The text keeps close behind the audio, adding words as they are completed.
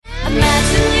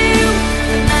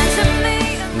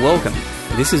Welcome.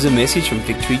 This is a message from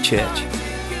Victory Church.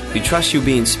 We trust you'll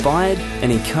be inspired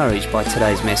and encouraged by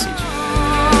today's message.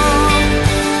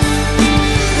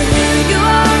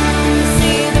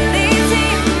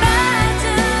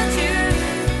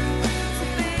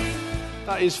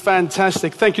 That is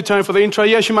fantastic. Thank you, Tone, for the intro.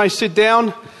 Yes, you may sit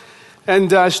down.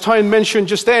 And as Tone mentioned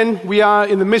just then, we are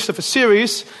in the midst of a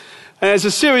series. And it's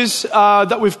a series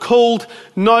that we've called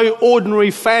No Ordinary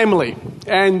Family.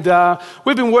 And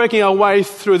we've been working our way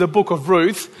through the book of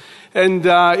Ruth. And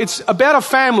it's about a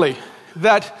family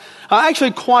that are actually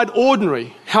quite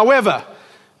ordinary. However,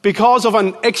 because of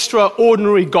an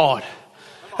extraordinary God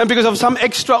and because of some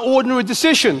extraordinary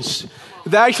decisions,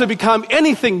 they actually become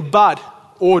anything but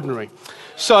ordinary.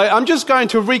 So I'm just going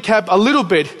to recap a little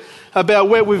bit about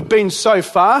where we've been so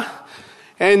far.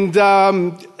 And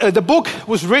the book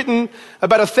was written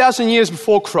about 1,000 years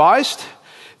before Christ.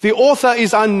 The author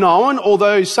is unknown,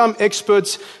 although some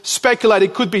experts speculate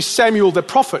it could be Samuel the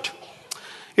prophet.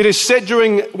 It is set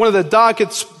during one of the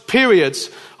darkest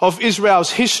periods of Israel's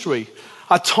history,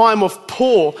 a time of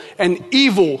poor and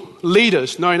evil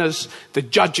leaders known as the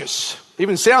judges.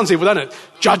 Even sounds evil, doesn't it?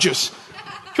 Judges.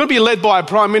 You want to be led by a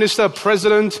prime minister,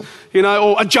 president,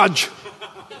 or a judge.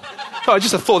 Oh,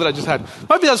 just a thought that I just had.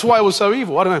 Maybe that's why it was so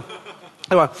evil. I don't know.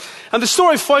 Anyway, and the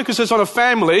story focuses on a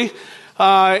family,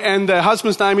 and the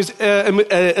husband's name is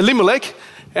Elimelech,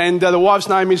 and the wife's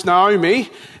name is Naomi,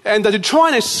 and to try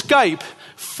and escape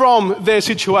from their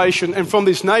situation and from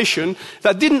this nation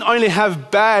that didn't only have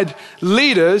bad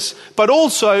leaders, but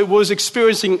also was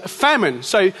experiencing famine.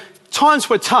 So times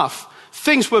were tough.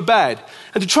 Things were bad.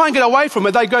 And to try and get away from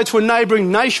it, they go to a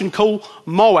neighbouring nation called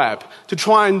Moab to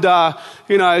try and,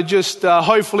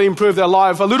 hopefully improve their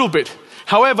life a little bit.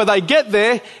 However, they get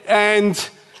there, and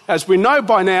as we know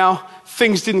by now,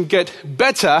 things didn't get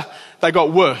better, they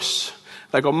got worse.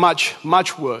 They got much,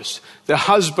 much worse. Their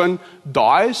husband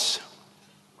dies.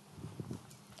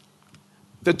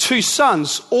 The two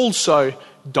sons also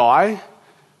die,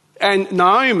 and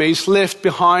Naomi's left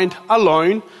behind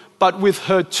alone, but with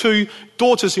her two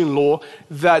daughters-in-law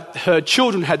that her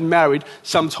children had married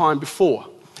some time before.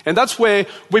 And that's where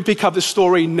we pick up the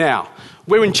story now.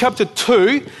 We're in chapter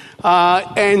 2,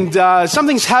 and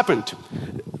something's happened.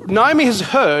 Naomi has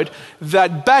heard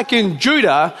that back in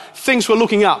Judah, things were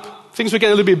looking up. Things were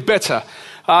getting a little bit better.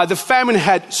 The famine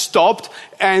had stopped,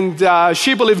 and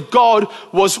she believed God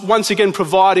was once again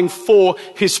providing for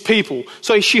his people.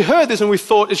 So she heard this,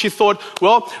 and she thought,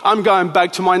 well, I'm going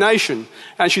back to my nation.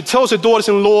 And she tells her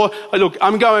daughters-in-law, look,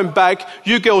 I'm going back.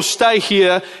 You girls stay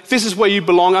here. This is where you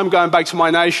belong. I'm going back to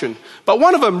my nation. But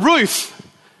one of them, Ruth,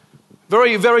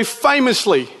 very, very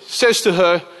famously says to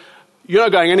her, you're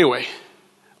not going anywhere.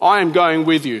 I am going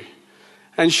with you.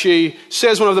 And she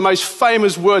says one of the most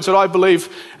famous words that I believe,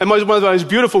 and one of the most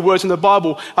beautiful words in the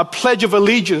Bible, a pledge of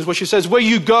allegiance, where she says, where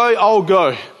you go, I'll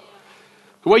go.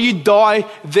 Where you die,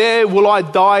 there will I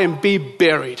die and be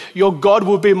buried. Your God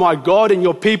will be my God, and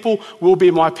your people will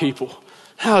be my people.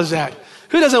 How's that?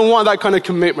 Who doesn't want that kind of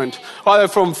commitment, either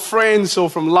from friends or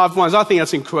from loved ones? I think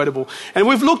that's incredible. And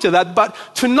we've looked at that, but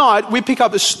tonight we pick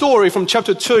up the story from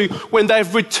chapter 2 when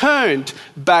they've returned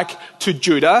back to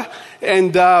Judah.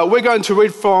 And we're going to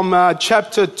read from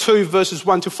chapter 2, verses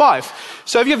 1 to 5.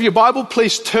 So if you have your Bible,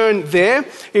 please turn there.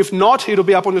 If not, it'll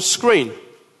be up on the screen.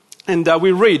 And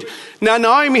we read, Now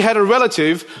Naomi had a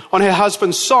relative on her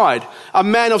husband's side, a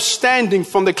man of standing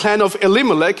from the clan of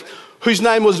Elimelech, whose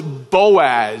name was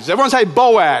Boaz. Everyone say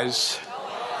Boaz.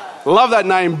 Boaz. Love that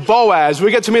name, Boaz. We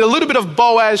get to meet a little bit of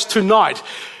Boaz tonight.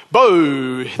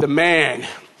 Bo, the man.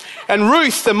 And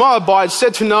Ruth, the Moabite,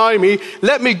 said to Naomi,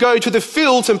 let me go to the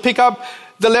fields and pick up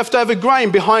the leftover grain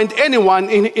behind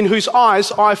anyone in whose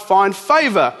eyes I find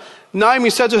favor. Naomi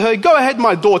said to her, go ahead,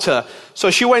 my daughter. So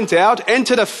she went out,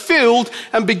 entered a field,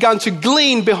 and began to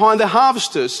glean behind the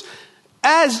harvesters.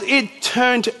 As it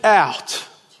turned out,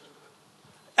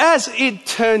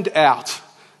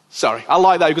 sorry, I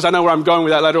like that because I know where I'm going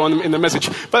with that later on in the message,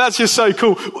 but that's just so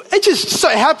cool. It just so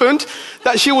happened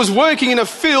that she was working in a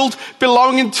field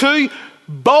belonging to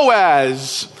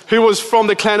Boaz, who was from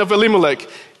the clan of Elimelech.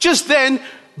 Just then,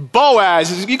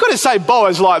 Boaz, you've got to say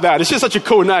Boaz like that. It's just such a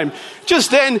cool name.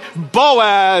 Just then,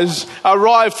 Boaz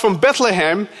arrived from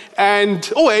Bethlehem and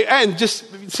just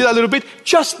see that little bit,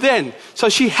 just then. So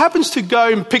she happens to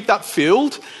go and pick that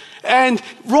field. And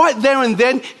right there and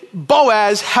then,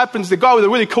 Boaz happens, the guy with a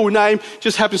really cool name,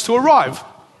 just happens to arrive.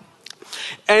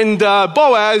 And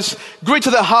Boaz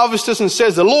greeted the harvesters and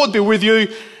says, the Lord be with you.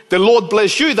 The Lord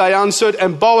bless you, they answered.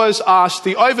 And Boaz asked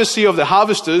the overseer of the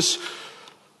harvesters,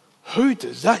 who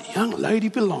does that young lady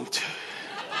belong to?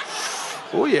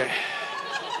 Oh, yeah.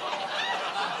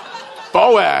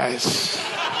 Boaz.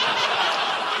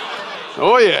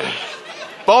 Oh yeah.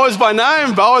 Boaz by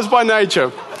name, Boaz by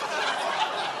nature.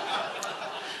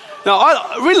 Now,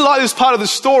 I really like this part of the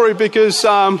story because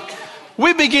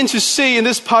we begin to see in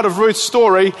this part of Ruth's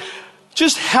story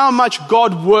just how much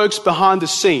God works behind the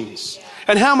scenes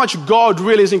and how much God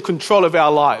really is in control of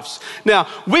our lives. Now,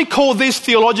 we call this,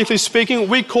 theologically speaking,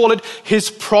 we call it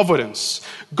His providence.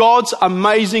 God's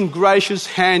amazing, gracious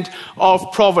hand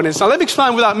of providence. Now, let me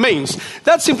explain what that means.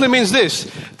 That simply means this,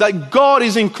 that God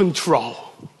is in control.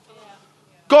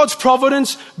 God's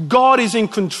providence, God is in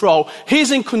control.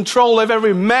 He's in control of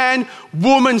every man,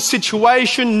 woman,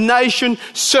 situation, nation,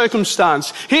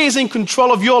 circumstance. He is in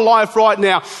control of your life right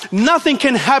now. Nothing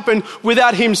can happen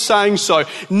without Him saying so.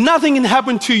 Nothing can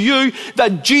happen to you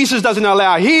that Jesus doesn't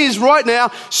allow. He is right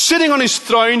now sitting on His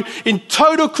throne in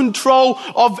total control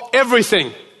of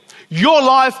everything. Your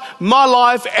life, my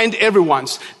life, and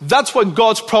everyone's. That's what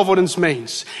God's providence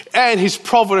means. And His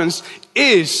providence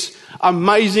is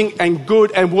amazing and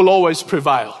good and will always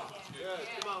prevail.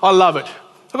 I love it.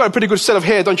 I've got a pretty good set of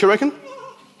hair, don't you reckon?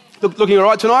 Looking all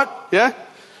right tonight? Yeah?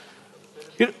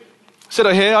 Set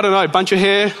of hair, I don't know, bunch of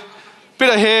hair,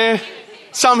 bit of hair,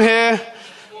 some hair.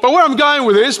 But where I'm going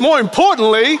with this, more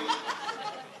importantly,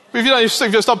 if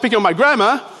you stop picking on my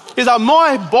grammar, is that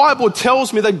my Bible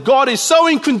tells me that God is so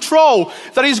in control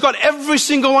that He's got every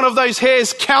single one of those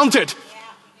hairs counted.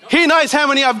 He knows how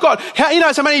many I've got. He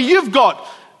knows how many you've got.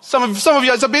 Some of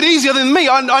you, it's a bit easier than me.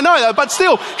 I know that, but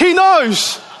still, He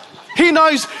knows. He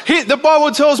knows. The Bible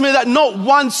tells me that not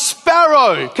one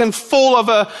sparrow can fall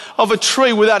of a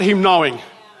tree without Him knowing.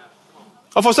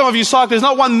 Or for some of you cyclists,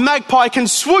 not one magpie can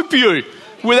swoop you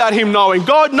without Him knowing.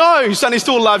 God knows, and He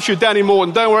still loves you, Danny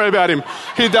Morton. Don't worry about Him.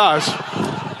 He does.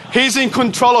 He's in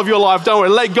control of your life. Don't worry.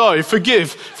 Let go.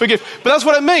 Forgive. But that's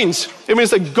what it means. It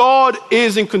means that God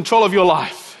is in control of your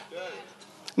life.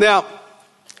 Now,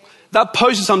 that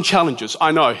poses some challenges,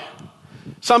 I know.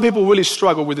 Some people really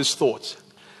struggle with this thought,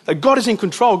 that God is in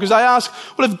control, because they ask,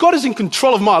 well, if God is in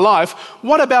control of my life,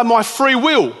 what about my free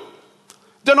will?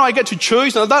 Don't I get to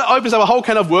choose? Now, that opens up a whole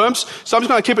can of worms, so I'm just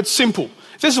going to keep it simple.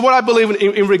 This is what I believe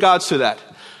in regards to that.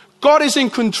 God is in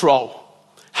control.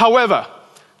 However,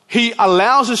 He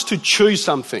allows us to choose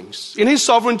some things. In His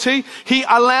sovereignty, He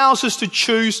allows us to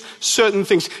choose certain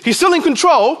things. He's still in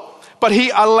control, but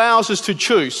He allows us to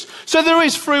choose. So there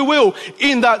is free will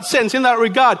in that sense, in that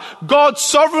regard. God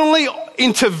sovereignly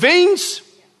intervenes.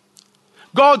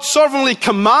 God sovereignly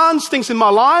commands things in my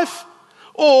life.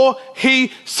 Or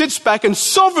He sits back and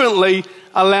sovereignly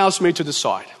allows me to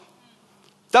decide.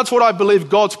 That's what I believe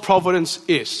God's providence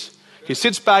is. He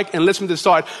sits back and lets me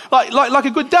decide. Like a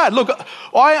good dad. Look,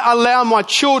 I allow my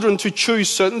children to choose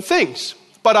certain things.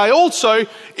 But I also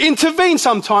intervene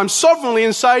sometimes sovereignly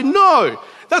and say, no,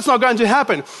 that's not going to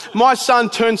happen. My son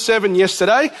turned 7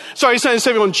 yesterday. Sorry, he turned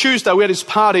 7 on Tuesday. We had his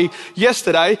party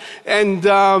yesterday. And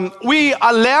we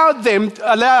allowed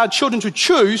our children to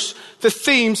choose the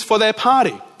themes for their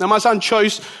party. Now, my son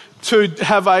chose to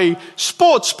have a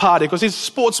sports party because he's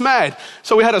sports mad.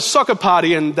 So we had a soccer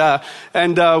party and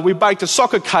we baked a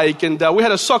soccer cake and we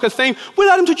had a soccer theme. We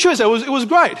allowed him to choose. It was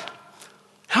great.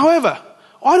 However,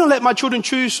 I don't let my children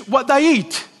choose what they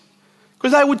eat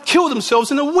because they would kill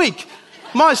themselves in a week.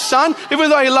 My son, even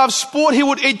though he loves sport, he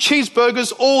would eat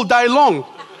cheeseburgers all day long.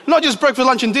 Not just breakfast,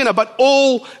 lunch and dinner, but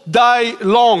all day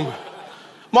long.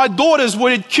 My daughters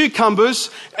would eat cucumbers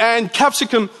and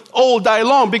capsicum all day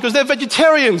long because they're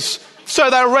vegetarians, so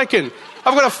they reckon.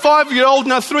 I've got a 5-year-old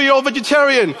and a 3-year-old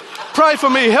vegetarian. Pray for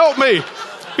me, help me.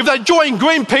 If they join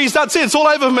Greenpeace, that's it, it's all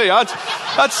over me. But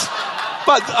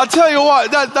I tell you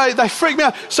what, they freak me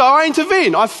out. So I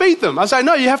intervene, I feed them. I say,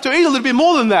 no, you have to eat a little bit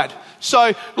more than that.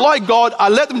 So, like God, I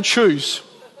let them choose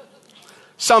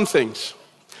some things.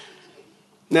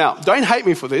 Now, don't hate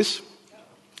me for this,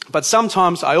 but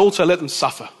sometimes I also let them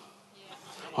suffer.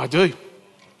 I do.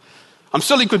 I'm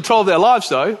still in control of their lives,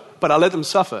 though, but I let them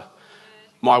suffer.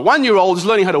 My 1-year-old is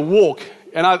learning how to walk,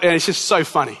 and it's just so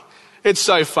funny. It's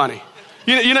so funny.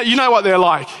 You know what they're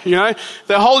like, you know?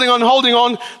 They're holding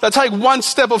on. They take one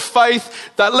step of faith,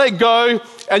 they let go,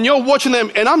 and you're watching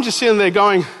them, and I'm just sitting there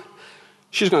going,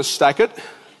 she's going to stack it.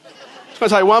 She's going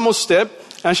to take one more step,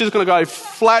 and she's going to go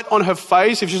flat on her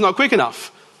face if she's not quick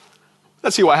enough.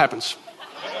 Let's see what happens.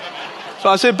 So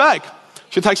I sit back.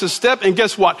 She takes a step, and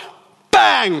guess what?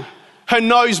 Bang! Her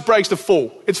nose breaks the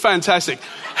fall. It's fantastic.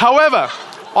 However,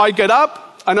 I get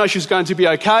up, I know she's going to be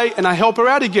okay, and I help her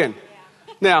out again.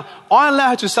 Now, I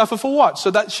allow her to suffer for what?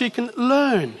 So that she can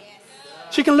learn.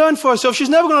 She can learn for herself. She's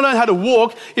never going to learn how to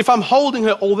walk if I'm holding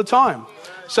her all the time.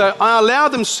 So I allow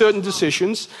them certain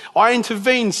decisions. I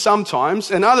intervene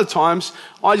sometimes, and other times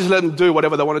I just let them do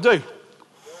whatever they want to do.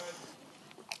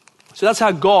 So that's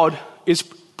how God is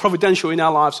providential in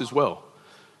our lives as well.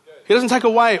 He doesn't take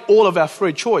away all of our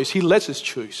free choice. He lets us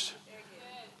choose.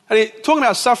 And talking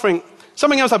about suffering,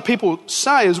 something else that people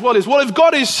say as well is, well, if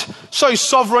God is so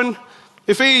sovereign,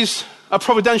 if he's a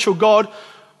providential God,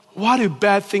 why do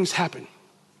bad things happen?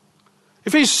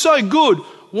 If he's so good,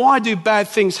 why do bad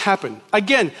things happen?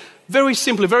 Again, very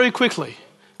simply, very quickly,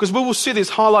 because we will see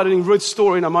this highlighted in Ruth's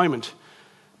story in a moment.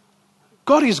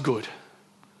 God is good.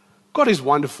 God is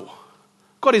wonderful.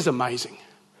 God is amazing.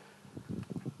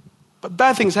 But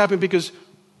bad things happen because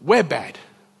we're bad.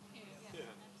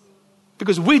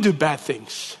 Because we do bad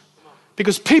things.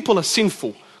 Because people are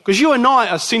sinful. Because you and I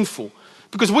are sinful.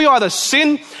 Because we either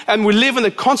sin and we live in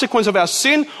the consequence of our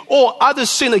sin, or others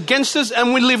sin against us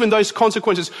and we live in those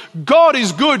consequences. God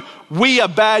is good, we are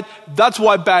bad. That's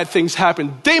why bad things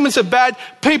happen. Demons are bad,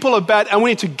 people are bad, and we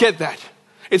need to get that.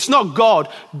 It's not God.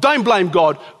 Don't blame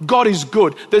God. God is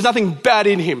good. There's nothing bad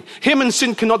in him. Him and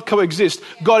sin cannot coexist.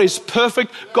 God is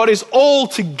perfect. God is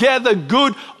altogether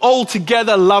good,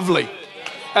 altogether lovely.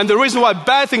 And the reason why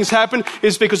bad things happen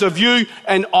is because of you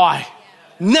and I.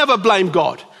 Never blame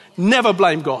God. Never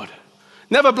blame God.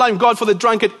 Never blame God for the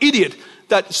drunkard idiot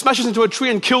that smashes into a tree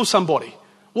and kills somebody.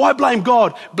 Why blame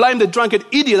God? Blame the drunkard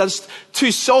idiot that's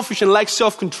too selfish and lacks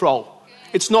self-control.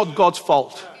 It's not God's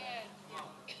fault.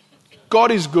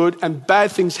 God is good and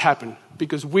bad things happen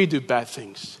because we do bad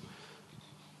things.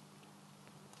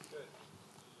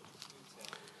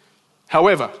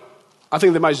 However, I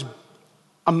think the most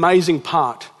amazing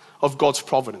part of God's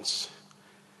providence,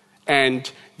 and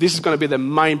this is going to be the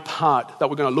main part that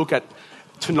we're going to look at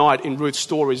tonight in Ruth's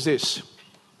story, is this.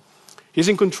 He's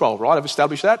in control, right? I've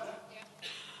established that.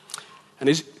 And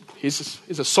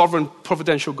he's a sovereign,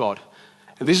 providential God.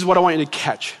 And this is what I want you to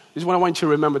catch. This is what I want you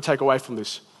to remember, take away from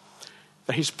this.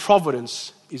 That his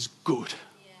providence is good.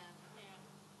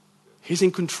 He's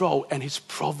in control and his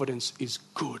providence is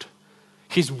good.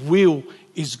 His will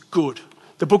is good.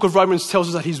 The book of Romans tells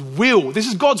us that his will, this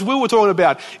is God's will we're talking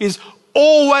about, is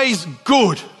always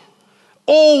good,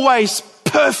 always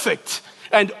perfect,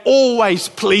 and always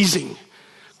pleasing.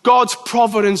 God's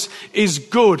providence is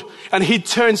good, and he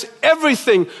turns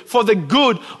everything for the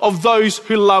good of those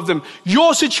who love them.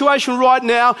 Your situation right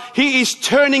now, he is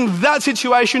turning that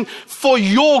situation for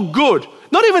your good.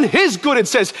 Not even his good, it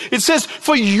says. It says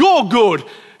for your good.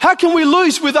 How can we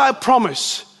lose without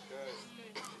promise?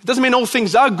 It doesn't mean all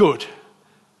things are good.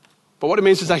 But what it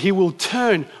means is that he will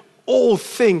turn all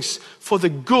things for the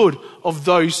good of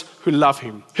those who love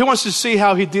him. Who wants to see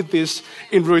how he did this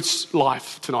in Ruth's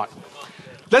life tonight?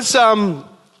 Let's,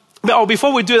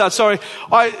 before we do that, sorry,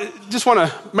 I just want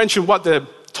to mention what the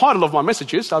title of my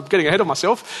message is. I'm getting ahead of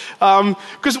myself.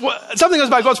 Because something else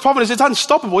about God's providence, it's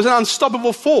unstoppable. It's an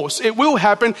unstoppable force. It will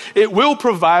happen. It will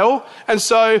prevail. And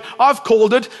so I've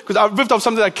called it, because I've ripped off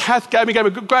something that Kath gave me a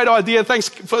great idea. Thanks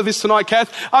for this tonight,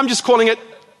 Kath. I'm just calling it,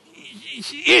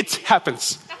 it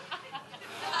happens.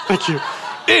 Thank you.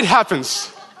 It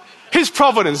happens. His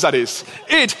providence, that is.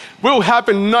 It will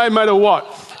happen no matter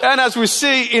what. And as we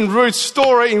see in Ruth's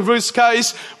story, in Ruth's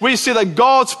case, we see that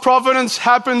God's providence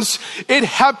happens. It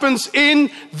happens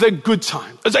in the good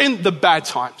times, in the bad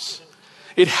times.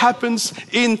 It happens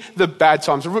in the bad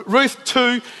times. Ruth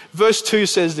 2 verse 2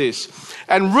 says this.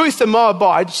 And Ruth the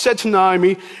Moabite said to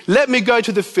Naomi, let me go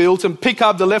to the fields and pick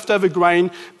up the leftover grain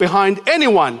behind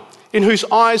anyone in whose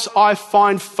eyes I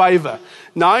find favor.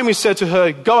 Naomi said to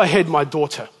her, go ahead, my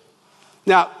daughter.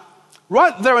 Now,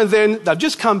 right there and then, they've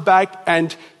just come back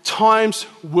and times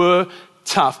were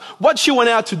tough. What she went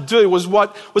out to do was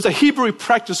a Hebrew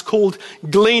practice called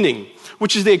gleaning,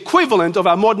 which is the equivalent of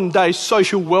our modern day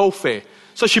social welfare.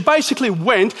 So she basically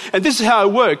went, and this is how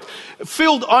it worked.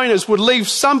 Field owners would leave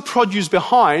some produce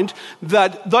behind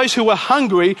that those who were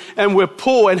hungry and were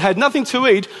poor and had nothing to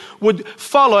eat would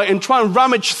follow and try and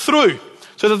rummage through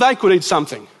so that they could eat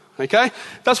something. Okay?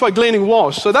 That's what gleaning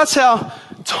was. So that's how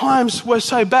times were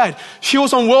so bad. She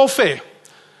was on welfare.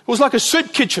 It was like a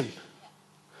soup kitchen.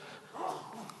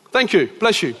 Thank you.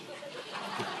 Bless you.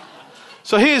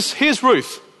 So here's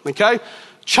Ruth. Okay?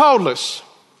 Childless.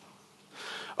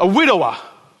 A widower.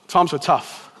 Times were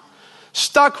tough.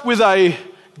 Stuck with a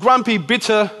grumpy,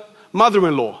 bitter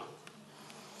mother-in-law.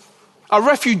 A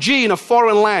refugee in a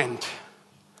foreign land.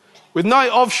 With no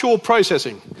offshore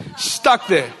processing. Stuck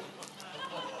there.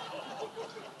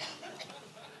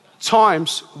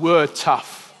 Times were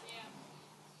tough.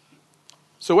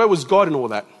 So where was God in all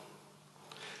that?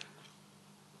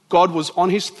 God was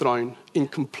on his throne in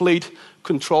complete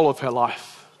control of her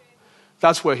life.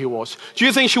 That's where he was. Do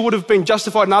you think she would have been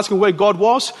justified in asking where God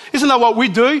was? Isn't that what we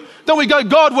do? Don't we go,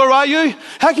 God, where are you?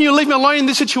 How can you leave me alone in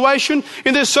this situation,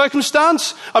 in this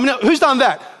circumstance? I mean, who's done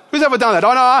that? Who's ever done that?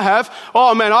 I know I have.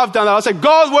 Oh man, I've done that. I say,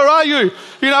 God, where are you?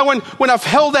 You know, when I've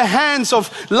held the hands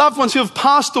of loved ones who have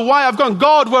passed away, I've gone,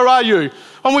 God, where are you?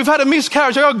 When we've had a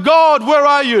miscarriage, I go, God, where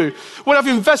are you? When I've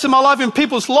invested my life in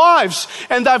people's lives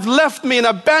and they've left me and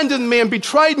abandoned me and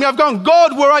betrayed me, I've gone,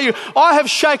 God, where are you? I have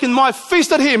shaken my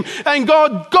fist at him and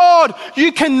God,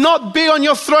 you cannot be on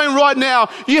your throne right now.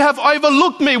 You have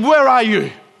overlooked me. Where are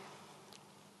you?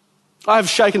 I have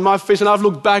shaken my fist and I've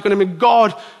looked back on him and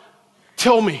God,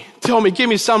 tell me, give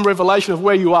me some revelation of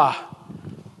where you are.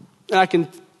 And I can,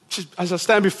 as I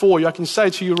stand before you, I can say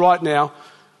to you right now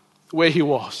where he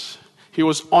was. He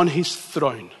was on his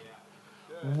throne,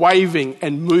 waving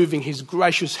and moving his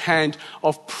gracious hand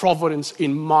of providence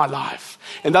in my life.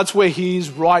 And that's where he is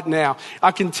right now.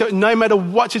 I can tell, no matter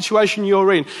what situation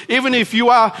you're in, even if you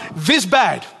are this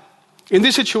bad in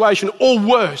this situation or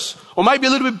worse, or maybe a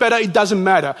little bit better, it doesn't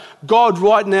matter. God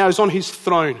right now is on his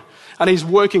throne and he's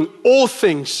working all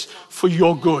things for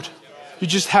your good. You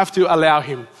just have to allow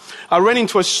him. I ran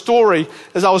into a story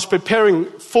as I was preparing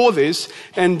for this,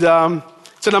 and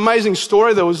it's an amazing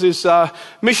story. There was this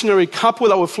missionary couple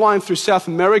that were flying through South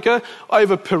America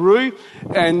over Peru,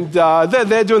 and they're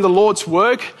there doing the Lord's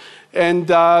work. And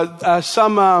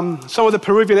some of the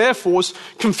Peruvian Air Force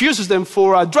confuses them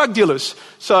for drug dealers.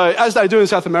 So as they do in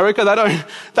South America,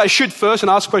 they shoot first and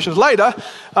ask questions later.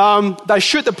 They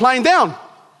shoot the plane down,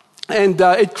 and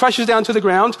it crashes down to the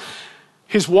ground.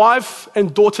 His wife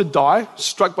and daughter die,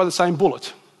 struck by the same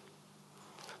bullet.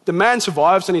 The man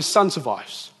survives and his son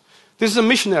survives. This is a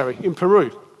missionary in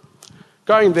Peru,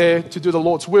 going there to do the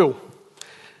Lord's will.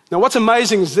 Now what's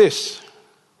amazing is this.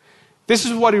 This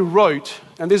is what he wrote,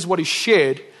 and this is what he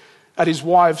shared at his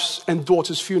wife's and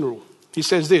daughter's funeral. He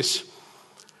says this: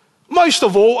 most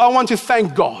of all, I want to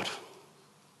thank God.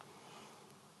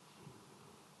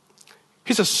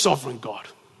 He's a sovereign God.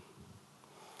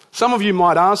 Some of you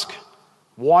might ask,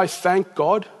 why thank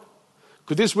God?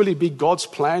 Could this really be God's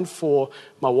plan for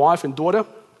my wife and daughter?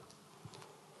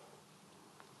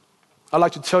 I'd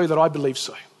like to tell you that I believe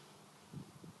so.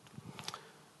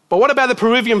 But what about the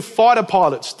Peruvian fighter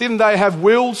pilots? Didn't they have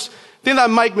wills? Didn't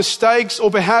they make mistakes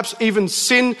or perhaps even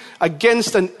sin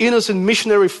against an innocent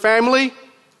missionary family?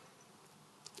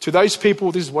 To those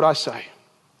people, this is what I say.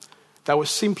 They were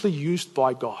simply used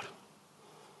by God.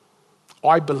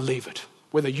 I believe it.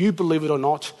 Whether you believe it or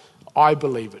not, I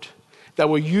believe it. They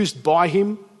were used by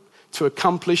him to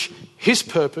accomplish his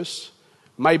purpose,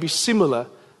 maybe similar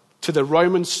to the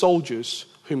Roman soldiers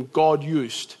whom God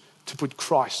used to put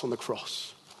Christ on the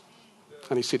cross.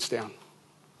 And he sits down.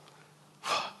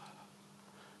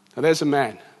 Now there's a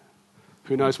man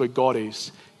who knows where God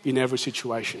is in every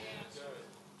situation.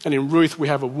 And in Ruth, we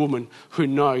have a woman who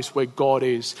knows where God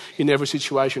is in every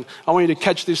situation. I want you to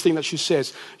catch this thing that she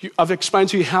says. I've explained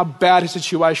to you how bad her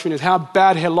situation is, how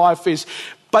bad her life is.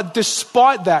 But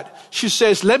despite that, she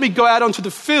says, let me go out onto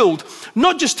the field,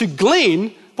 not just to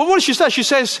glean, but what does she say? She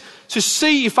says, to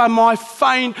see if I might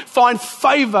find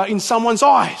favor in someone's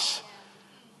eyes.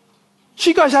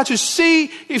 She goes out to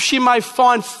see if she may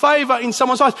find favor in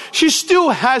someone's eyes. She still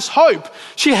has hope.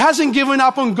 She hasn't given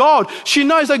up on God. She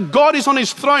knows that God is on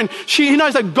his throne. She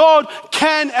knows that God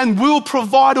can and will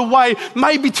provide a way,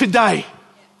 maybe today.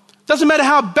 Doesn't matter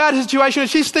how bad the situation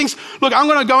is. She thinks, look, I'm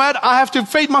going to go out. I have to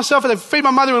feed myself. I have to feed my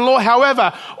mother-in-law.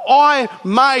 However, I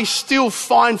may still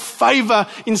find favor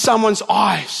in someone's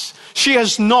eyes. She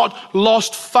has not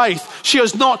lost faith. She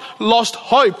has not lost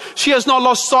hope. She has not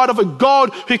lost sight of a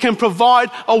God who can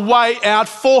provide a way out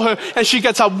for her. And she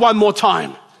gets up one more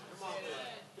time.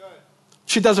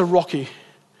 She does a Rocky.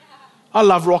 I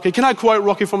love Rocky. Can I quote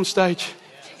Rocky from stage?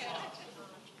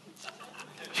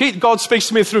 God speaks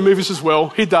to me through movies as well.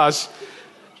 He does.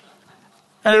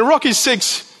 And in Rocky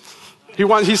 6,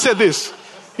 he said this.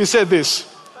 He said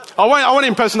this. I won't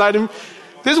impersonate him.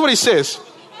 This is what he says.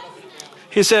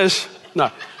 He says, no.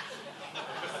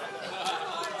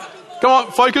 Come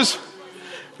on, focus.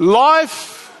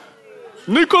 Life,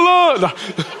 Nicola. No.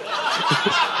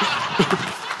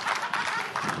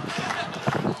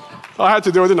 I had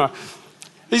to do it, didn't I?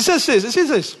 He says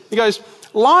this. He goes,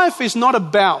 life is not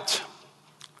about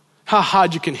how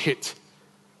hard you can hit.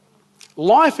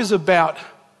 Life is about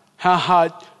how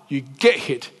hard you get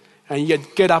hit and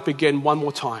yet get up again one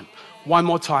more time. One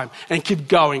more time, and keep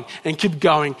going, and keep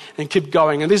going, and keep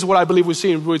going. And this is what I believe we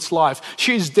see in Ruth's life.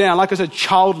 She's down, like I said,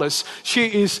 childless.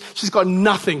 She's got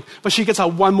nothing, but she gets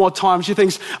up one more time. She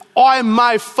thinks, I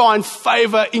may find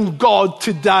favor in God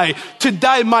today.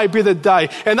 Today may be the day.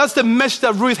 And that's the message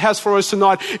that Ruth has for us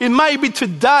tonight. It may be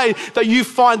today that you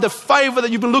find the favor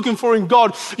that you've been looking for in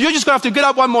God. You're just going to have to get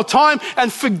up one more time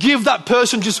and forgive that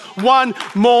person just one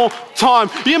more time.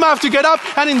 You may have to get up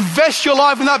and invest your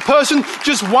life in that person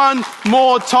just one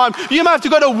more time. You may have to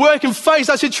go to work and face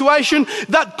that situation,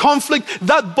 that conflict,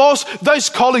 that boss, those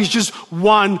colleagues just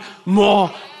one more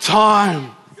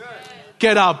time.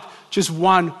 Get up just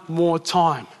one more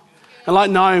time. And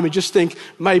like Naomi, just think,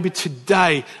 maybe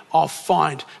today I'll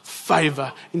find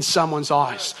favor in someone's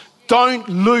eyes. Don't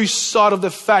lose sight of the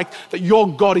fact that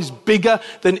your God is bigger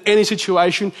than any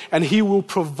situation, and He will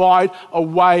provide a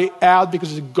way out because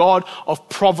He's a God of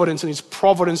providence, and His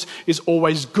providence is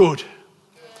always good.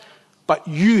 But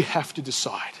you have to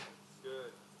decide.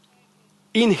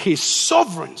 In His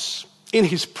sovereignty, in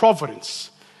His providence,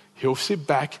 He'll sit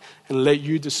back and let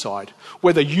you decide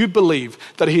whether you believe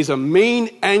that He's a mean,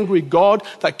 angry God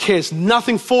that cares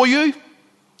nothing for you,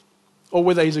 or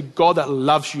whether He's a God that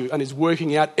loves you and is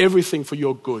working out everything for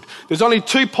your good. There's only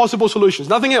two possible solutions,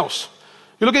 nothing else.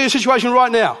 You look at your situation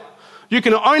right now. You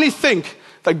can only think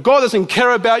that God doesn't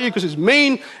care about you because He's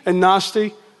mean and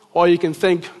nasty, or you can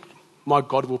think, my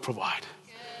God will provide.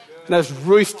 And as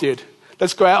Ruth did,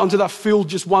 let's go out onto that field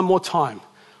just one more time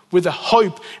with the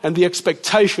hope and the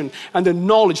expectation and the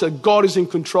knowledge that God is in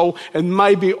control, and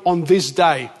maybe on this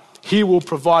day He will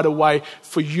provide a way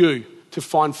for you to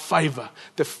find favor,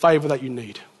 the favor that you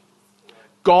need.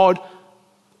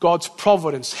 God's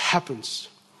providence happens,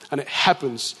 and it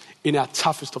happens in our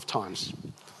toughest of times.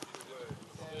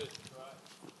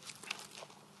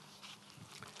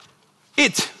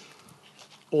 It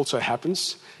also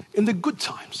happens in the good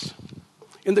times,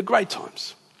 in the great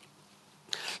times.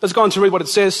 Let's go on to read what it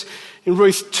says in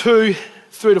Ruth 2,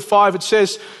 3-5. It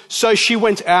says, so she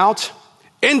went out,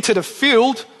 entered a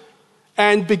field,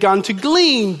 and began to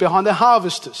glean behind the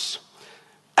harvesters.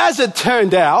 As it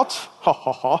turned out,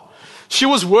 she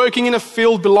was working in a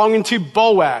field belonging to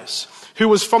Boaz, who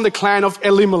was from the clan of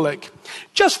Elimelech.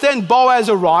 Just then Boaz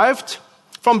arrived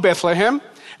from Bethlehem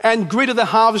and greeted the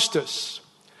harvesters.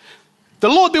 The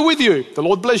Lord be with you. The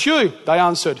Lord bless you, they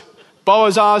answered.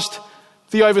 Boaz asked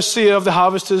the overseer of the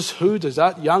harvesters, who does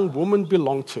that young woman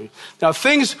belong to? Now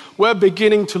things were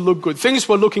beginning to look good. Things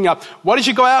were looking up. What did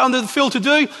she go out onto the field to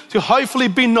do? To hopefully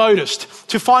be noticed,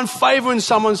 to find favor in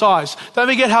someone's eyes. Don't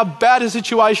forget how bad the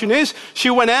situation is. She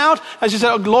went out and she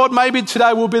said, oh, Lord, maybe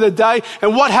today will be the day.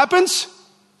 And what happens?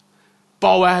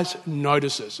 Boaz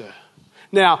notices her.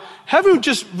 Now, having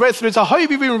just read through this, I hope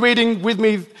you've been reading with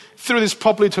me through this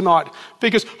properly tonight,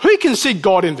 because who can see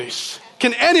God in this?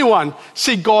 Can anyone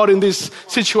see God in this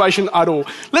situation at all?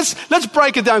 Let's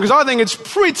break it down, because I think it's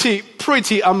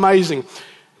pretty amazing.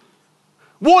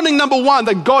 Warning number one,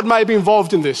 that God may be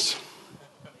involved in this.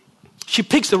 She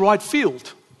picks the right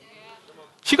field.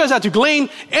 She goes out to glean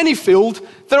any field.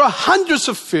 There are hundreds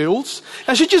of fields,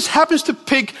 and she just happens to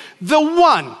pick the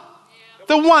one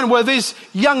where this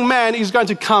young man is going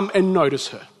to come and notice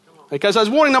her. Okay, so it's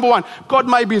warning number one, God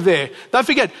may be there. Don't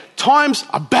forget, times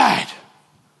are bad.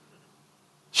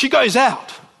 She goes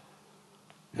out.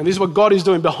 And this is what God is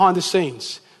doing behind the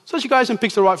scenes. So she goes and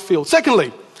picks the right field.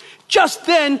 Secondly, just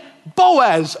then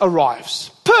Boaz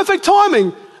arrives. Perfect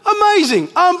timing. Amazing.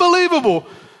 Unbelievable.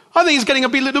 I think it's getting a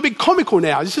little bit comical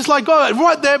now. It's just like, God,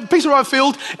 right there, picks the right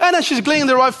field. And as she's gleaning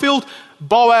the right field,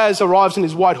 Boaz arrives in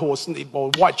his white horse,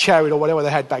 or white chariot, or whatever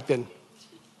they had back then.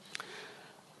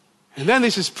 And then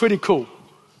this is pretty cool.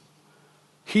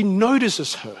 He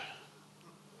notices her.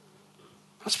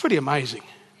 That's pretty amazing.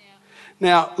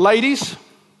 Now, ladies,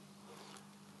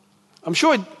 I'm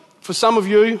sure for some of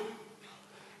you,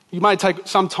 you may take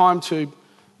some time to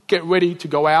get ready to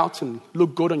go out and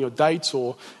look good on your dates,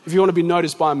 or if you want to be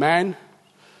noticed by a man.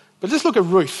 But just look at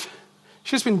Ruth.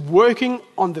 She's been working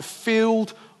on the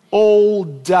field all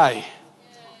day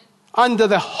under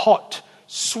the hot,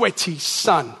 sweaty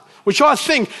sun, which I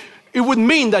think it would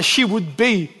mean that she would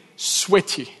be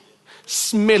sweaty,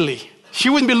 smelly. She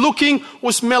wouldn't be looking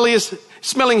or smelling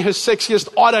her sexiest,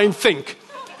 I don't think.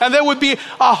 And there would be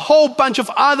a whole bunch of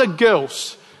other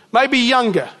girls, maybe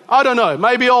younger, I don't know,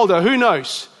 maybe older, who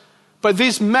knows. But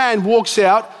this man walks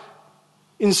out,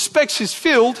 inspects his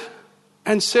field,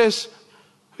 and says,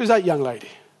 who's that young lady?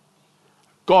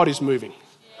 God is moving.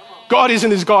 God is in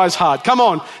this guy's heart. Come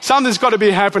on, something's got to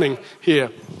be happening here.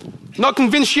 Not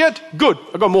convinced yet? Good,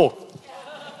 I've got more.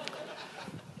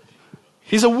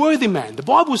 He's a worthy man. The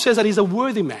Bible says that he's a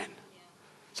worthy man.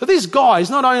 So this guy is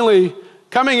not only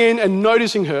coming in and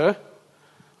noticing her,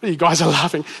 but you guys are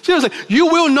laughing. Seriously, you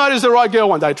will notice the right girl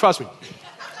one day, trust me.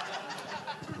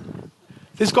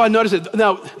 This guy noticed it.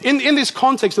 Now, in this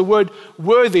context, the word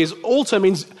worthy also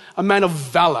means a man of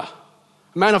valor,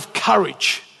 a man of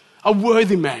courage, a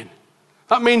worthy man.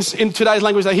 That means in today's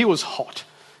language that he was hot.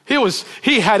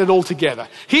 He had it all together.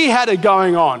 He had it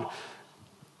going on.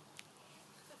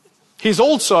 He's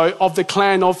also of the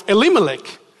clan of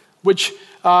Elimelech, which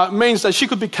means that he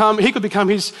could become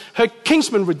her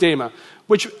kinsman redeemer,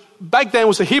 which back then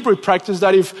was a Hebrew practice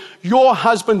that if your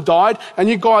husband died and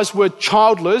you guys were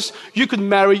childless, you could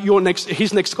marry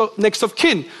his next of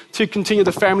kin to continue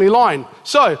the family line.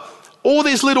 So all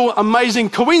these little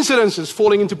amazing coincidences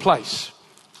falling into place.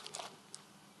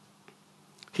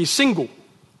 He's single.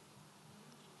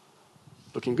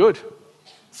 Looking good.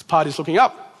 This party's looking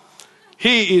up.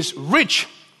 He is rich.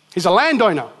 He's a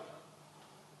landowner.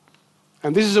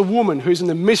 And this is a woman who's in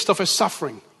the midst of her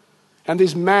suffering. And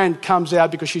this man comes out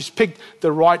because she's picked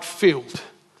the right field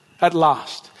at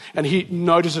last. And he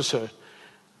notices her.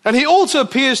 And he also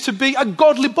appears to be a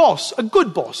godly boss, a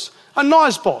good boss, a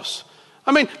nice boss.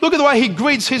 I mean, look at the way he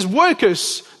greets his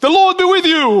workers. The Lord be with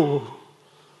you.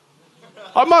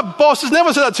 My boss has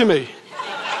never said that to me.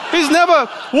 He's never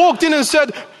walked in and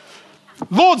said,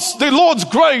 the Lord's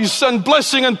grace and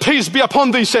blessing and peace be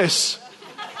upon thee, sis.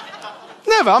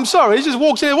 Never, I'm sorry. He just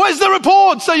walks in, where's the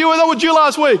report? So you were with you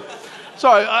last week. So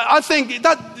I think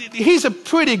that he's a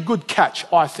pretty good catch,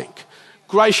 I think.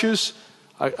 Gracious,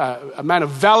 a man of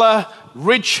valor,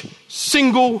 rich,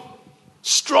 single,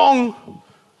 strong.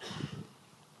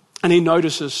 And he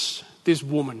notices this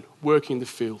woman working in the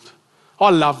field. I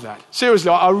love that.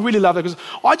 Seriously, I really love that because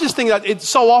I just think that it's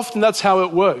so often that's how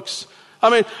it works.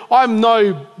 I mean, I'm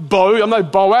no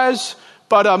Boaz,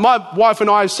 but my wife and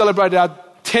I celebrated our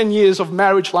 10 years of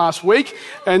marriage last week.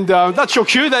 And that's your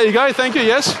cue. There you go. Thank you.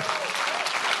 Yes.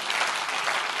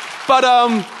 But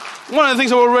one of the things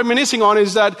that we're reminiscing on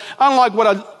is that unlike what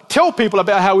I tell people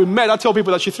about how we met, I tell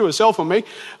people that she threw herself on me.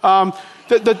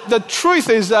 The truth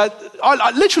is that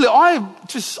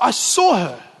I saw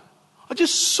her. I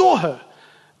just saw her.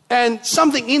 And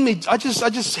something in me, I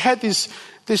just had this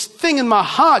thing in my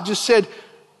heart just said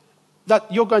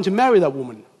that you're going to marry that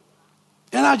woman.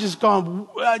 And I just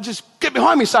get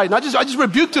behind me, Satan. I just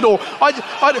rebuked it all.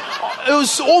 It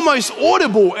was almost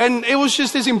audible, and it was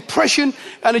just this impression,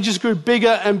 and it just grew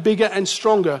bigger and bigger and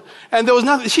stronger. And there was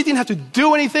nothing. She didn't have to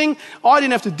do anything. I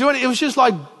didn't have to do anything. It was just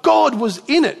like God was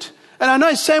in it. And I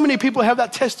know so many people have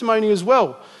that testimony as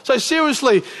well. So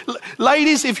seriously,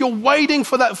 ladies, if you're waiting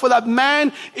for that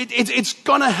man, it's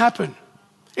gonna happen.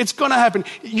 It's going to happen.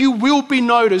 You will be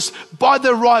noticed by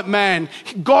the right man.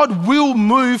 God will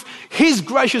move his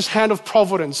gracious hand of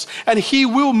providence, and he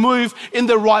will move in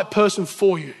the right person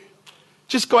for you.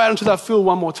 Just go out into that field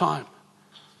one more time.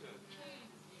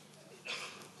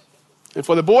 And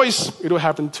for the boys, it'll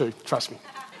happen too. Trust me.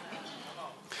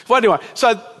 Well, anyway,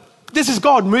 so this is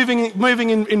God moving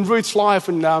in Ruth's life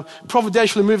and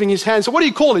providentially moving his hand. So what do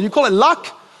you call it? You call it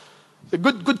luck? The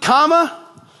good karma?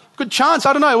 Good chance?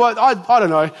 I don't know. I don't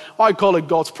know. I call it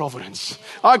God's providence.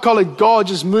 I call it God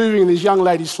just moving in this young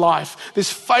lady's life,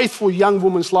 this faithful young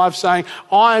woman's life, saying,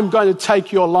 I'm going to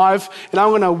take your life and I'm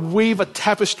going to weave a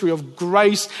tapestry of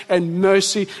grace and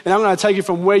mercy, and I'm going to take you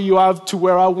from where you are to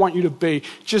where I want you to be.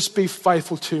 Just be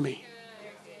faithful to me.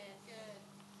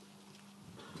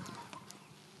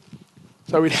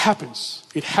 So it happens.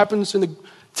 It happens in the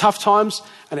tough times,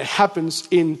 and it happens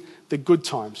in the good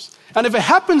times. And if it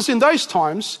happens in those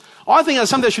times, I think that's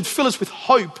something that should fill us with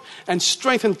hope and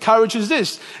strength and courage is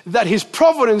this, that his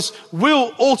providence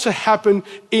will also happen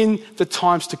in the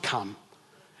times to come,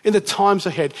 in the times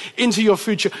ahead, into your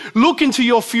future. Look into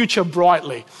your future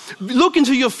brightly. Look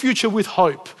into your future with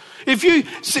hope. If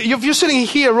you're sitting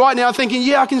here right now thinking,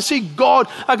 yeah, I can see God,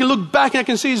 I can look back and I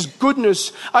can see his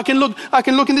goodness. I can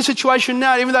look in this situation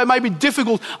now, even though it may be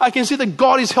difficult, I can see that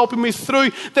God is helping me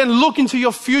through. Then look into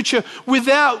your future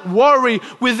without worry,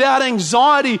 without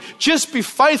anxiety. Just be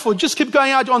faithful. Just keep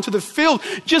going out onto the field.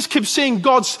 Just keep seeing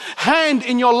God's hand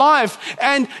in your life,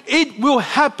 and it will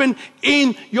happen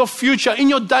in your future, in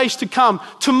your days to come,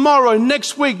 tomorrow,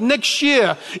 next week, next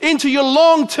year, into your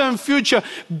long-term future.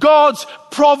 God's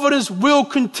providence will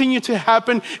continue to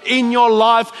happen in your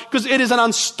life because it is an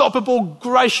unstoppable,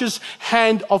 gracious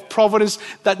hand of providence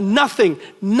that nothing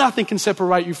can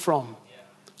separate you from.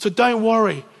 So don't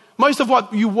worry. Most of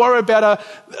what you worry about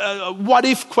are what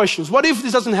if questions. What if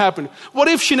this doesn't happen? What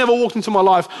if she never walked into my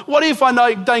life? What if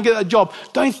I don't get a job?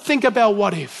 Don't think about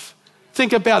what if.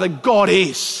 Think about that God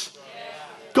is.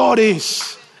 God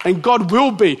is. And God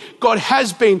will be, God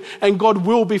has been, and God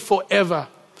will be forever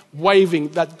waving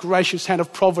that gracious hand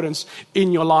of providence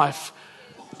in your life.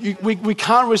 We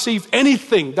can't receive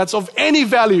anything that's of any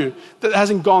value that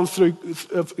hasn't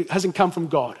come from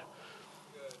God.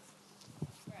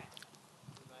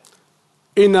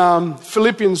 In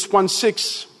Philippians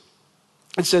 1:6,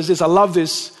 it says this. I love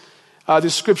this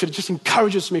scripture. It just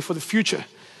encourages me for the future.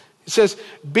 It says,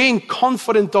 being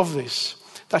confident of this,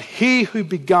 that he who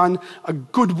began a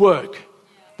good work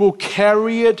will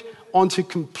carry it onto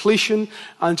completion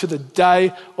unto the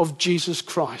day of Jesus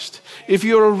Christ. If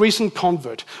you're a recent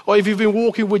convert, or if you've been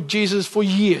walking with Jesus for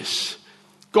years,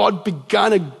 God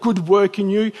began a good work in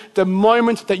you the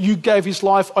moment that you gave his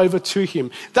life over to him.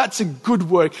 That's a good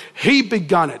work. He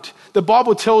began it. The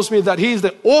Bible tells me that he is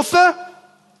the author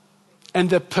and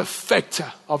the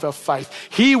perfecter of our faith.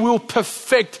 He will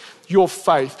perfect your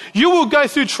faith. You will go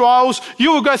through trials,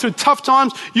 you will go through tough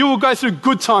times, you will go through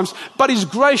good times, but his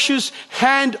gracious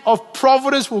hand of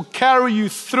providence will carry you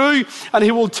through, and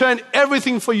he will turn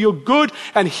everything for your good,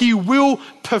 and he will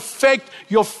perfect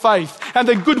your faith. And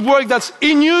the good work that's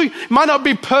in you might not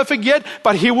be perfect yet,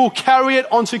 but he will carry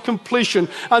it onto completion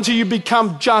until you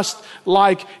become just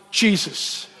like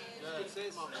Jesus.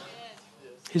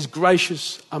 His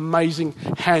gracious, amazing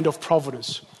hand of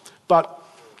providence. But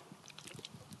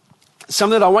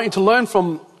something that I want you to learn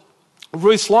from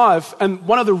Ruth's life, and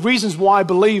one of the reasons why I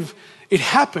believe it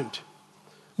happened,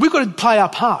 we've got to play our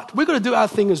part. We've got to do our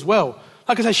thing as well.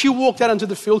 Like I said, she walked out into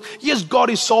the field. Yes, God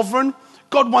is sovereign.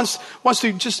 God wants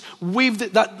to just weave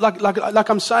that, like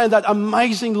I'm saying, that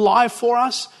amazing life for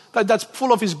us, that's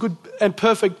full of his good and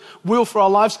perfect will for our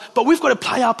lives. But we've got to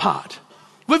play our part.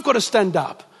 We've got to stand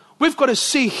up. We've got to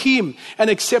see him and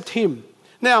accept him.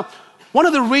 Now, one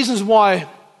of the reasons why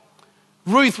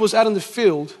Ruth was out in the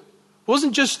field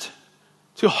wasn't just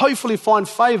to hopefully find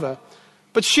favor,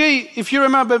 but she, if you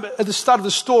remember at the start of the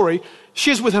story,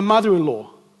 she's with her mother-in-law.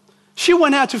 She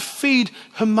went out to feed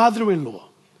her mother-in-law.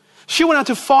 She went out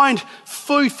to find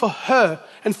food for her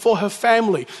and for her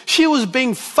family. She was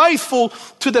being faithful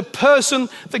to the person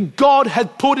that God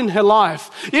had put in her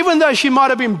life. Even though she might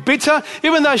have been bitter,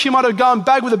 even though she might have gone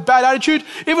back with a bad attitude,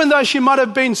 even though she might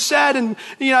have been sad and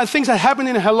things that happened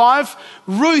in her life,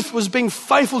 Ruth was being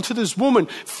faithful to this woman,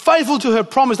 faithful to her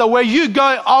promise that where you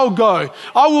go, I'll go.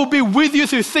 I will be with you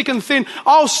through thick and thin.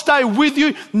 I'll stay with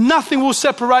you. Nothing will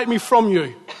separate me from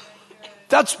you.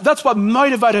 That's what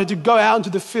motivated her to go out into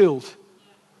the field.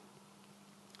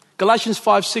 Galatians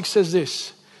 5:6 says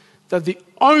this, that the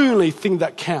only thing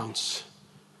that counts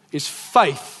is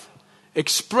faith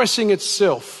expressing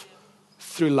itself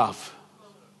through love.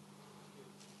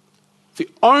 The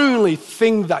only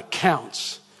thing that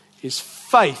counts is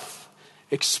faith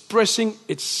expressing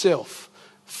itself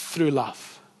through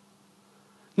love.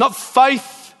 Not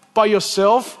faith by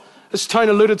yourself, as Tony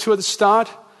alluded to at the start.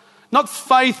 Not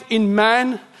faith in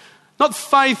man, not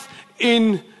faith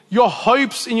in your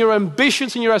hopes, in your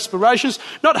ambitions, in your aspirations,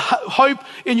 not hope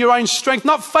in your own strength,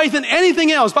 not faith in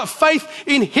anything else, but faith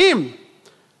in him.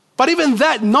 But even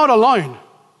that, not alone.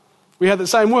 We had the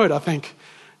same word, I think.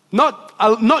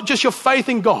 Not just your faith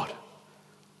in God,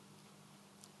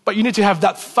 but you need to have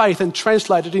that faith and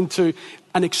translate it into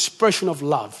an expression of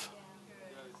love.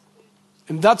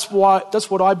 And that's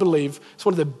what I believe is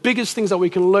one of the biggest things that we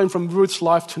can learn from Ruth's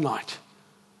life tonight.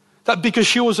 That because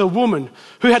she was a woman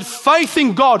who had faith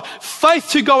in God,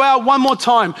 faith to go out one more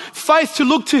time, faith to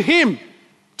look to him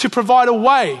to provide a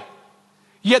way.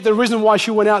 Yet the reason why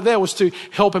she went out there was to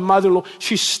help her mother-in-law.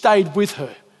 She stayed with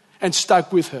her and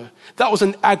stuck with her. That was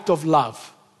an act of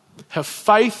love. Her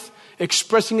faith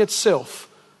expressing itself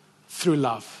through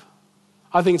love.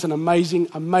 I think it's an amazing,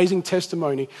 amazing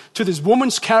testimony to this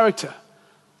woman's character.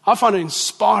 I find it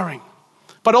inspiring,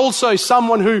 but also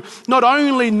someone who not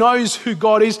only knows who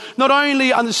God is, not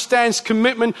only understands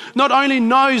commitment, not only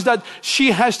knows that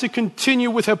she has to continue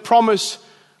with her promise,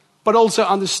 but also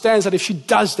understands that if she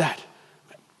does that,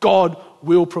 God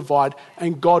will provide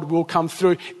and God will come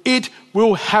through. It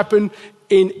will happen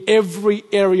in every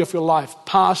area of your life,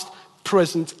 past,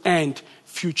 present, and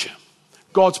future.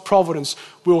 God's providence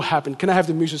will happen. Can I have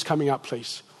the musicians coming up,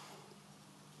 please?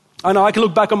 I know I can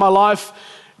look back on my life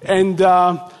and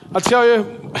I tell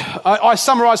you, I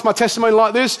summarize my testimony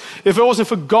like this. If it wasn't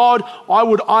for God, I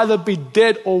would either be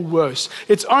dead or worse.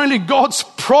 It's only God's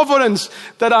providence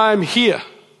that I am here.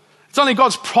 It's only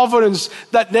God's providence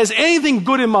that there's anything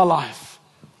good in my life.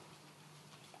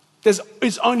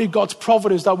 It's only God's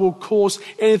providence that will cause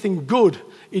anything good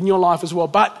in your life as well.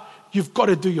 But you've got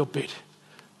to do your bit.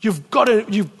 You've got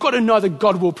to know that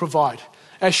God will provide,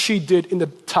 as she did in the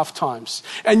tough times.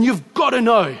 And you've got to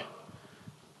know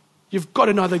You've got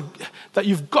to know that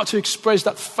you've got to express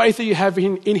that faith that you have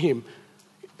in him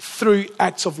through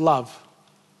acts of love.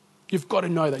 You've got to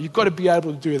know that. You've got to be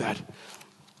able to do that.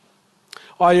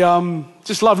 I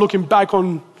just love looking back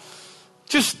on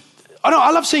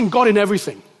I love seeing God in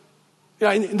everything. You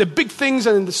know, in the big things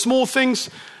and in the small things.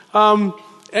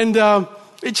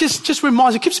 It just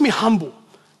reminds, it keeps me humble.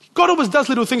 God always does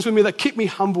little things with me that keep me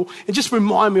humble and just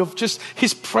remind me of just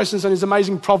his presence and his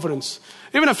amazing providence.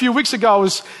 Even a few weeks ago, I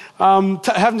was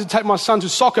having to take my son to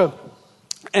soccer,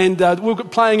 and we were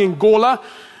playing in Gawler,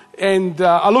 and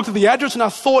I looked at the address and I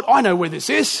thought, I know where this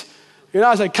is. You know,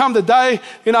 as I come today,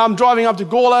 I'm driving up to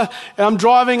Gawler, and I'm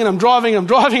driving,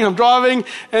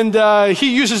 and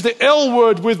he uses the L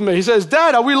word with me. He says,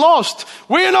 Dad, are we lost?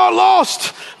 We're not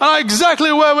lost. I know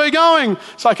exactly where we're going.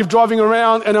 So I keep driving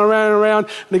around and around,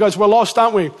 and he goes, we're lost,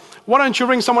 aren't we? Why don't you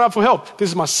ring someone up for help? This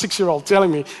is my 6-year-old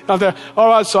telling me. And I'm there, all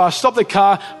right, so I stop the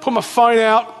car, put my phone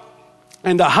out,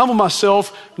 and I humble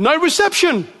myself. No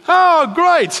reception. Oh,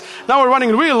 great. Now we're running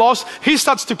really lost. He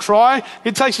starts to cry.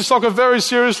 He takes his soccer very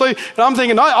seriously. And I'm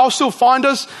thinking, I'll still find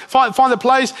the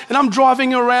place. And I'm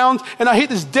driving around and I hit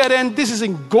this dead end. This is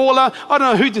in Gawler. I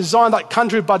don't know who designed that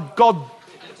country, but God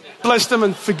bless them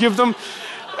and forgive them.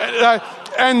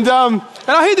 And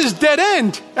I hit this dead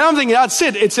end. And I'm thinking, that's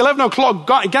it. It's 11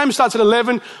 o'clock. Game starts at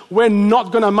 11. We're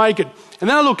not going to make it. And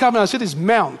then I look up and I see this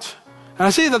mount. And I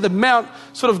see that the mount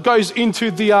sort of goes into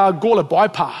the Gawler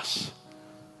bypass.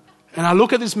 And I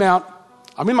look at this mount.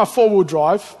 I'm in my 4-wheel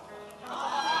drive.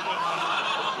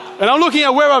 And I'm looking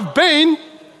at where I've been.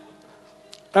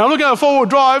 And I'm looking at the 4-wheel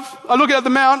drive. I'm looking at the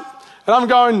mount. And I'm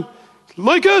going,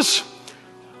 Lucas,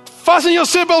 fasten your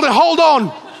seatbelt and hold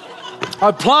on.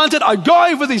 I plant it. I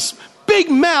go over this big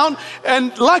mount,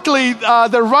 and luckily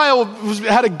the rail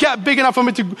had a gap big enough for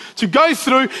me to go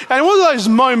through. And one of those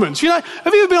moments, have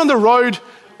you ever been on the road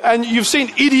and you've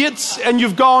seen idiots and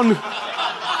you've gone,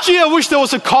 gee, I wish there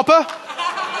was a copper.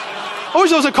 I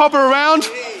wish there was a copper around.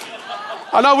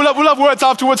 I know we'll have words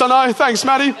afterwards, I know. Thanks,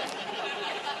 Matty.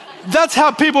 That's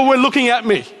how people were looking at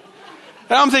me.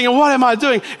 And I'm thinking, what am I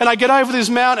doing? And I get over this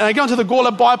mount and I go into the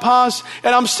Gawler bypass,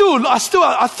 and I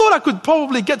thought I could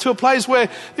probably get to a place where,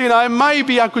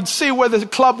 maybe I could see where the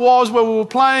club was, where we were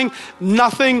playing.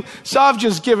 Nothing. So I've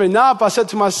just given up. I said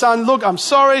to my son, look, I'm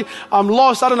sorry. I'm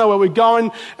lost. I don't know where we're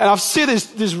going. And I see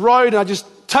this road, and I just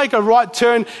take a right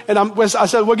turn, and I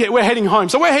said, we're heading home.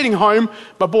 So we're heading home.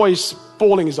 My boy is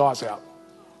bawling his eyes out.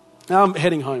 Now I'm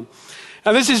heading home.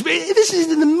 And this is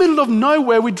in the middle of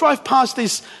nowhere. We drive past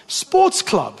this sports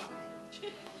club.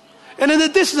 And in the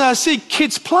distance, I see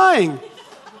kids playing.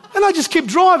 And I just keep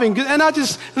driving. And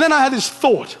then I had this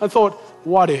thought. I thought,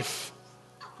 what if?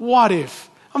 What if?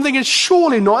 I'm thinking,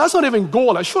 surely not. That's not even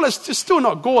Gawler. Surely it's still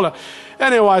not Gawler.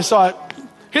 Anyway, so I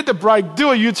hit the brake, do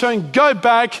a U-turn, go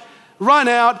back, run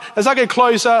out. As I get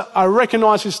closer, I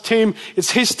recognize his team.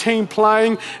 It's his team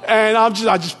playing. And I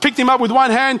just picked him up with one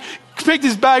hand, picked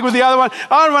his bag with the other one.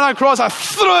 I run across. I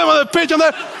threw him on the pitch. I'm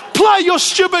there. Play your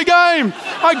stupid game.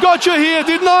 I got you here,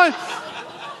 didn't I?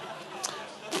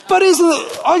 But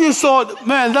I just thought,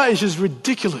 man, that is just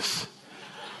ridiculous.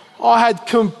 I had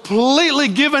completely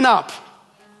given up.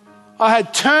 I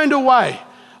had turned away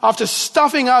after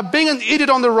stuffing up, being an idiot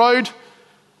on the road.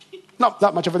 Not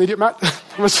that much of an idiot, Matt.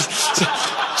 I was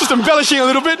just embellishing a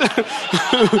little bit.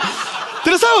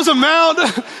 Did I say it was a mount?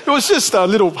 It was just a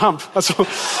little hump. That's all.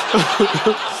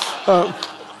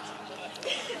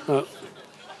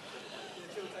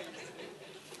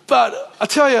 But I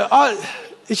tell you,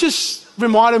 it just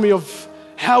reminded me of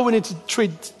how we need to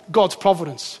treat God's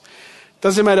providence.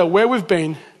 Doesn't matter where we've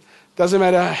been. Doesn't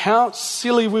matter how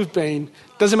silly we've been.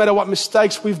 Doesn't matter what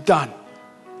mistakes we've done.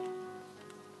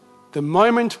 The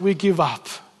moment we give up,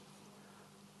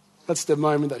 that's the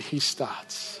moment that He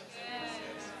starts.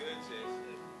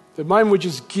 The moment we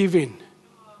just give in,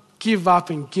 give up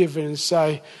and give in and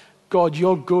say, God,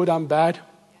 you're good, I'm bad.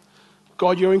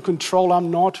 God, you're in control,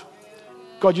 I'm not.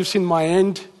 God, you've seen my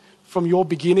end from your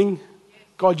beginning.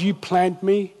 God, you planned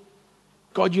me.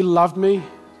 God, you loved me.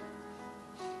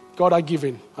 God, I give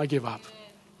in, I give up.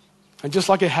 And just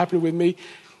like it happened with me,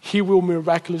 He will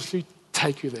miraculously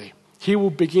take you there. He will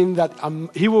begin that,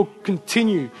 He will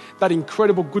continue that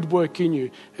incredible good work in you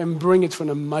and bring it to an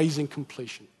amazing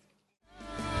completion.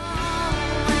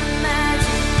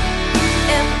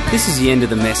 This is the end of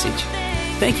the message.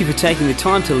 Thank you for taking the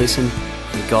time to listen,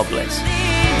 and God bless.